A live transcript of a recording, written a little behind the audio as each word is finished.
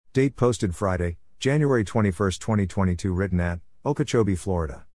Date posted Friday, January 21, 2022. Written at Okeechobee,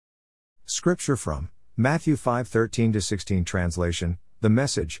 Florida. Scripture from Matthew 5:13-16. Translation: The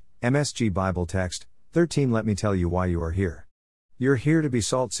Message, MSG Bible Text 13. Let me tell you why you are here. You're here to be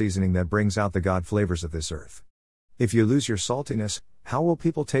salt seasoning that brings out the God flavors of this earth. If you lose your saltiness, how will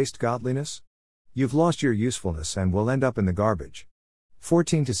people taste godliness? You've lost your usefulness and will end up in the garbage.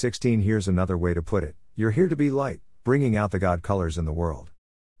 14-16. Here's another way to put it: you're here to be light, bringing out the God colors in the world.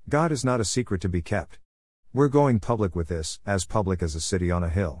 God is not a secret to be kept. We're going public with this, as public as a city on a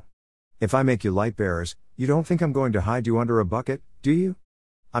hill. If I make you light bearers, you don't think I'm going to hide you under a bucket, do you?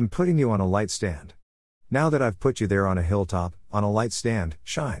 I'm putting you on a light stand. Now that I've put you there on a hilltop, on a light stand,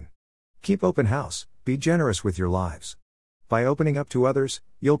 shine. Keep open house, be generous with your lives. By opening up to others,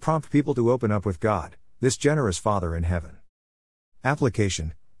 you'll prompt people to open up with God, this generous Father in heaven.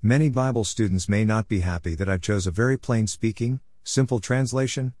 Application: many Bible students may not be happy that I chose a very plain speaking, simple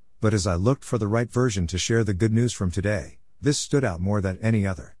translation, but as I looked for the right version to share the good news from today, this stood out more than any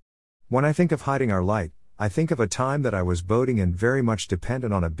other. When I think of hiding our light, I think of a time that I was boating and very much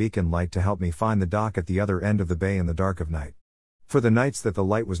dependent on a beacon light to help me find the dock at the other end of the bay in the dark of night. For the nights that the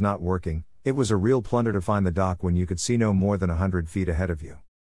light was not working, it was a real plunder to find the dock when you could see no more than 100 feet ahead of you.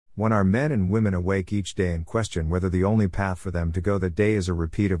 When our men and women awake each day and question whether the only path for them to go that day is a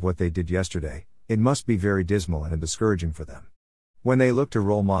repeat of what they did yesterday, it must be very dismal and discouraging for them. When they look to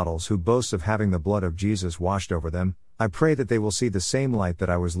role models who boast of having the blood of Jesus washed over them, I pray that they will see the same light that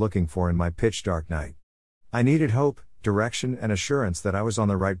I was looking for in my pitch dark night. I needed hope, direction, and assurance that I was on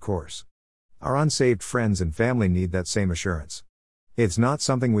the right course. Our unsaved friends and family need that same assurance. It's not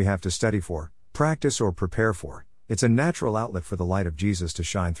something we have to study for, practice, or prepare for. It's a natural outlet for the light of Jesus to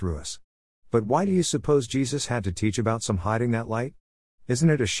shine through us. But why do you suppose Jesus had to teach about some hiding that light? Isn't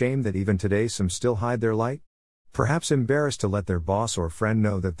it a shame that even today some still hide their light? Perhaps embarrassed to let their boss or friend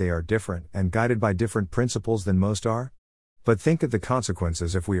know that they are different and guided by different principles than most are? But think of the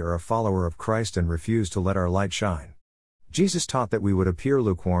consequences if we are a follower of Christ and refuse to let our light shine. Jesus taught that we would appear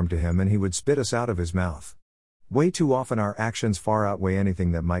lukewarm to Him and He would spit us out of His mouth. Way too often our actions far outweigh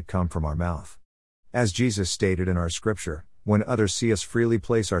anything that might come from our mouth. As Jesus stated in our scripture, when others see us freely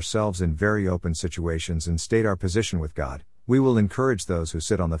place ourselves in very open situations and state our position with God, we will encourage those who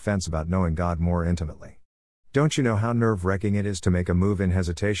sit on the fence about knowing God more intimately. Don't you know how nerve-wracking it is to make a move in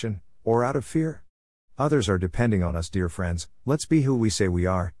hesitation, or out of fear? Others are depending on us, dear friends. Let's be who we say we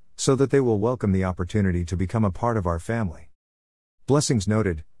are, so that they will welcome the opportunity to become a part of our family. Blessings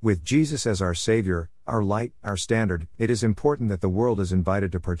noted: with Jesus as our Savior, our light, our standard, it is important that the world is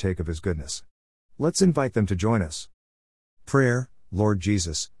invited to partake of His goodness. Let's invite them to join us. Prayer: Lord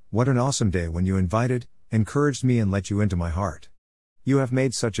Jesus, what an awesome day when you invited, encouraged me and let you into my heart. You have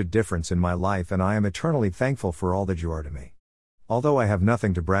made such a difference in my life and I am eternally thankful for all that you are to me. Although I have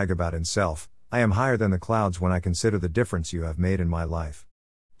nothing to brag about in self, I am higher than the clouds when I consider the difference you have made in my life.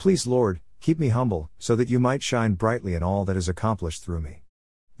 Please, Lord, keep me humble, so that you might shine brightly in all that is accomplished through me.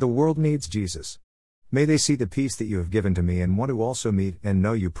 The world needs Jesus. May they see the peace that you have given to me and want to also meet and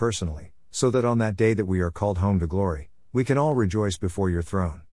know you personally, so that on that day that we are called home to glory, we can all rejoice before your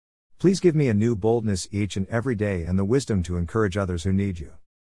throne. Please give me a new boldness each and every day and the wisdom to encourage others who need you.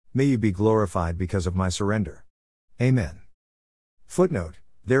 May you be glorified because of my surrender. Amen. Footnote: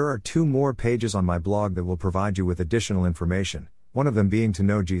 there are 2 more pages on my blog that will provide you with additional information, one of them being to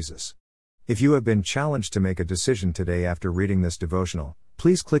know Jesus. If you have been challenged to make a decision today after reading this devotional,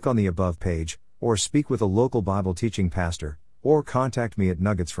 please click on the above page, or speak with a local Bible teaching pastor, or contact me at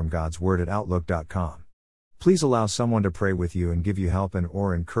nuggetsfromgodsword@outlook.com. Please allow someone to pray with you and give you help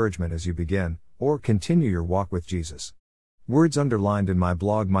and/or encouragement as you begin, or continue your walk with Jesus. Words underlined in my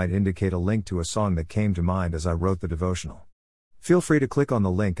blog might indicate a link to a song that came to mind as I wrote the devotional. Feel free to click on the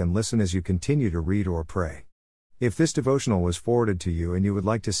link and listen as you continue to read or pray. If this devotional was forwarded to you and you would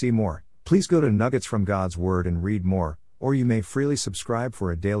like to see more, please go to Nuggets from God's Word and read more, or you may freely subscribe for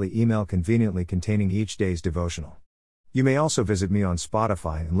a daily email conveniently containing each day's devotional. You may also visit me on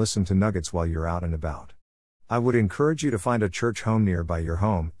Spotify and listen to Nuggets while you're out and about. I would encourage you to find a church home nearby your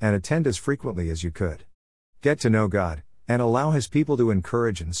home and attend as frequently as you could. Get to know God, and allow His people to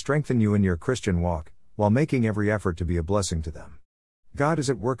encourage and strengthen you in your Christian walk, while making every effort to be a blessing to them. God is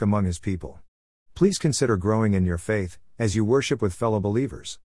at work among His people. Please consider growing in your faith, as you worship with fellow believers.